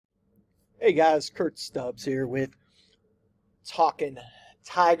Hey guys, Kurt Stubbs here with Talking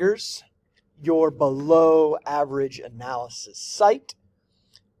Tigers, your below average analysis site.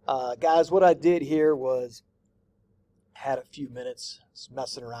 Guys, what I did here was had a few minutes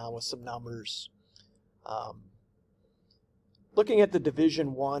messing around with some numbers, um, looking at the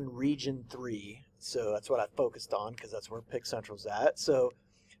Division One, Region 3. So that's what I focused on because that's where Pick Central's at. So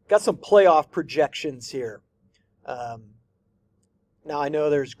got some playoff projections here. Um, Now, I know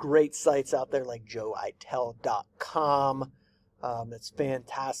there's great sites out there like joeitel.com. That's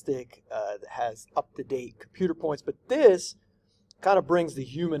fantastic. It has up-to-date computer points. But this kind of brings the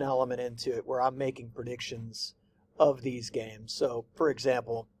human element into it where I'm making predictions of these games. So, for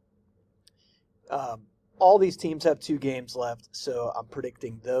example, all these teams have 2 games left. So I'm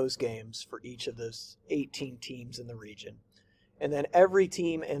predicting those games for each of those 18 teams in the region. And then every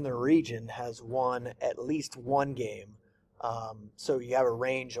team in the region has won at least one game. So you have a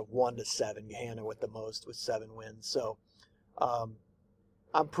range of 1 to 7. Gahanna with the most with 7 wins. So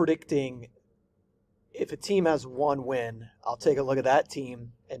I'm predicting if a team has 1 win, I'll take a look at that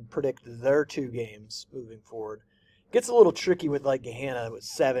team and predict their 2 games moving forward. Gets a little tricky with like Gahanna with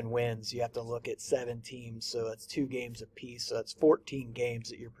 7 wins. You have to look at 7 teams, so that's 2 games apiece. So that's 14 games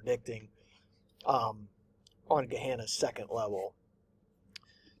that you're predicting on Gahanna's second level.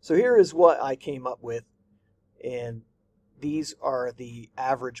 So here is what I came up with, and these are the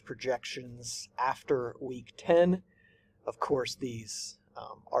average projections after week 10. Of course, these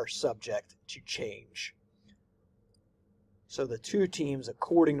are subject to change. So the 2 teams,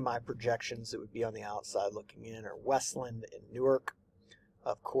 according to my projections, that would be on the outside looking in are Westland and Newark.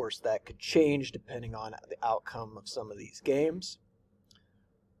 Of course, that could change depending on the outcome of some of these games.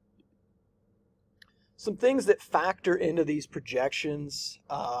 Some things that factor into these projections.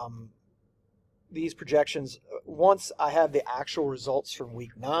 Once I have the actual results from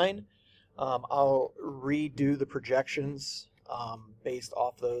week 9, I'll redo the projections based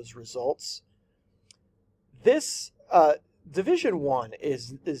off those results. This Division 1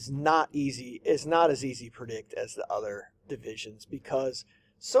 is not easy. Is not as easy to predict as the other divisions because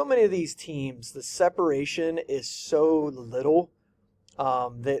so many of these teams, the separation is so little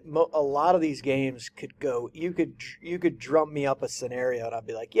that a lot of these games could go. You could drum me up a scenario and I'd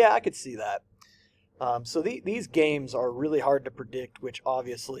be like, yeah, I could see that. So these games are really hard to predict, which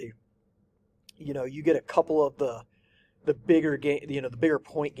obviously, you get a couple of the bigger game, the bigger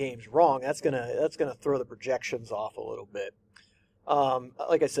point games wrong. That's gonna throw the projections off a little bit.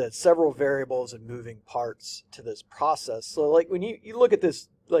 Like I said, several variables and moving parts to this process. So like when you look at this,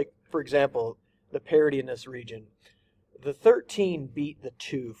 like for example, the parity in this region, the 13 beat the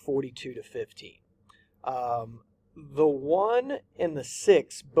 2, 42-15. The 1 and the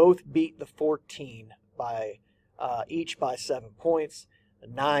 6 both beat the 14 by each by 7 points. The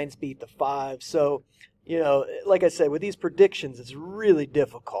 9s beat the 5. So, like I said, with these predictions, it's really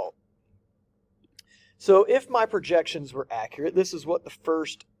difficult. So if my projections were accurate, this is what the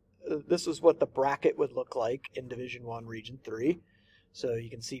bracket would look like in Division 1, Region 3. So you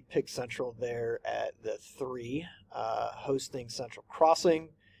can see Pick Central there at the 3, hosting Central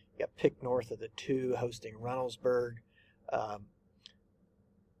Crossing. You got Pick North at the 2, hosting Reynoldsburg.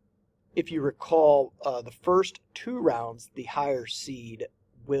 If you recall, the first 2 rounds, the higher seed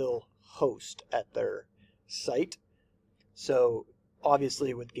will host at their site. So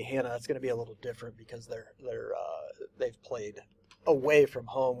obviously with Gahanna, that's going to be a little different because they've played away from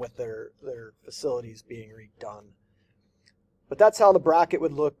home with their facilities being redone. But that's how the bracket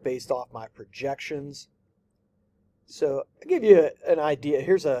would look based off my projections. So I'll give you an idea.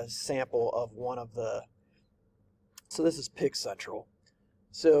 Here's a sample of one of the. So this is Pick Central.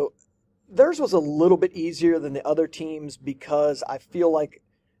 So theirs was a little bit easier than the other teams because I feel like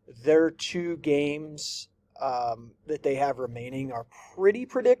their 2 games that they have remaining are pretty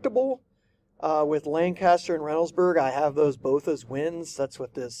predictable. With Lancaster and Reynoldsburg, I have those both as wins. That's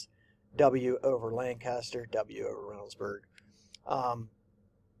what this W over Lancaster, W over Reynoldsburg.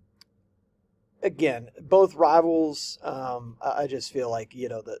 Again, both rivals. I just feel like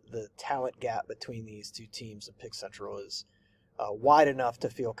the talent gap between these 2 teams and Pick Central is wide enough to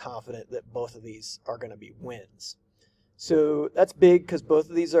feel confident that both of these are going to be wins. So that's big because both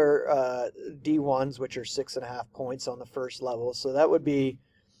of these are D1s, which are 6.5 points on the first level. So that would be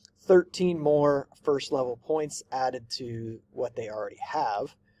 13 more first level points added to what they already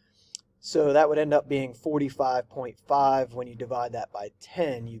have. So that would end up being 45.5. When you divide that by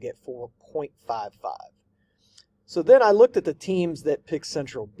 10, you get 4.55. So then I looked at the teams that Pick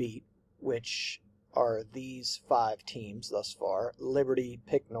Central beat, which are these 5 teams thus far: Liberty,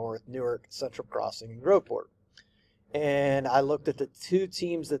 Pick North, Newark, Central Crossing, and Groveport. and I looked at the 2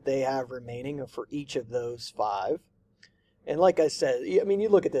 teams that they have remaining for each of those 5. And like I said, I mean, you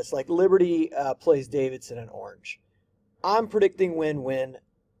look at this, like Liberty plays Davidson and Orange. I'm predicting win-win.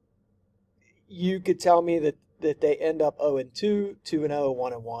 You could tell me that they end up 0-2, 2-0,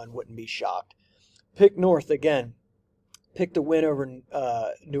 1-1, wouldn't be shocked. Pick North again. Picked a win over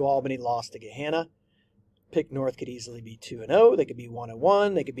New Albany, lost to Gahanna. Pick North could easily be 2-0. They could be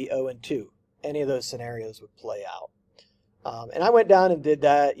 1-1. They could be 0-2. Any of those scenarios would play out. And I went down and did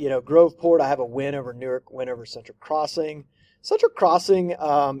that. You know, Groveport, I have a win over Newark, win over Central Crossing. Central Crossing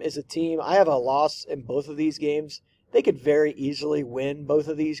is a team, I have a loss in both of these games. They could very easily win both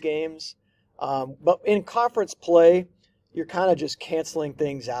of these games. But in conference play, you're kind of just canceling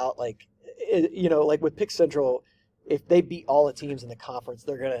things out. Like, you know, like with Pick Central, if they beat all the teams in the conference,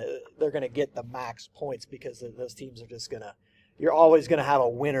 they're gonna get the max points because those teams are just gonna. You're always gonna have a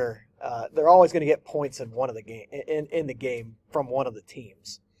winner. They're always gonna get points in one of the game in the game from one of the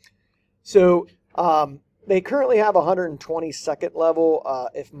teams. So they currently have 122nd level.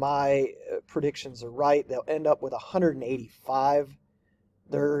 If my predictions are right, they'll end up with 185.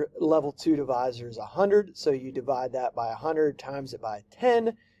 Their level 2 divisor is 100, so you divide that by 100, times it by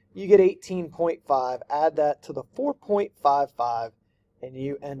 10, you get 18.5. Add that to the 4.55, and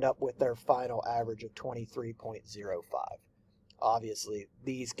you end up with their final average of 23.05. Obviously,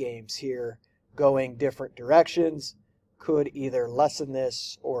 these games here going different directions could either lessen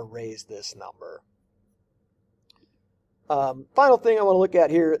this or raise this number. Final thing I want to look at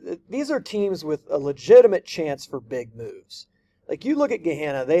here, these are teams with a legitimate chance for big moves. Like you look at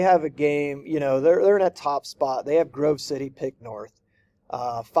Gahanna, they have a game, you know, they're in a top spot. They have Grove City, Pick North,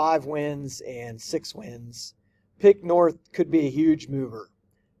 5 wins and 6 wins. Pick North could be a huge mover.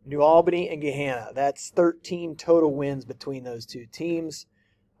 New Albany and Gahanna, that's 13 total wins between those 2 teams.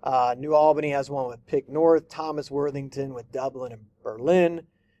 New Albany has one with Pick North, Thomas Worthington with Dublin and Berlin.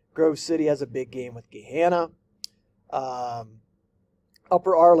 Grove City has a big game with Gahanna.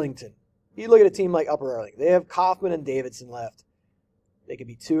 Upper Arlington, you look at a team like Upper Arlington, they have Kaufman and Davidson left. They could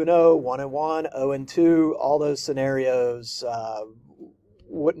be 2-0, 1-1, 0-2. All those scenarios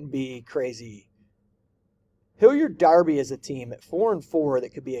wouldn't be crazy. Hilliard Darby is a team at 4-4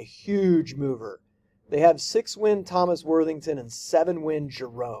 that could be a huge mover. They have 6-win Thomas Worthington and 7-win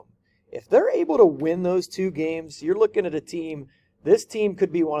Jerome. If they're able to win those 2 games, you're looking at a team. This team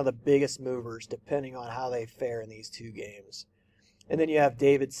could be one of the biggest movers depending on how they fare in these 2 games. And then you have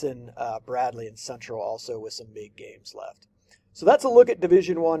Davidson, Bradley, and Central also with some big games left. So that's a look at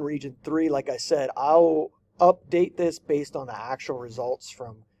Division I, Region 3. Like I said, I'll update this based on the actual results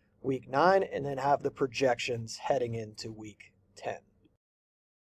from Week 9 and then have the projections heading into Week 10.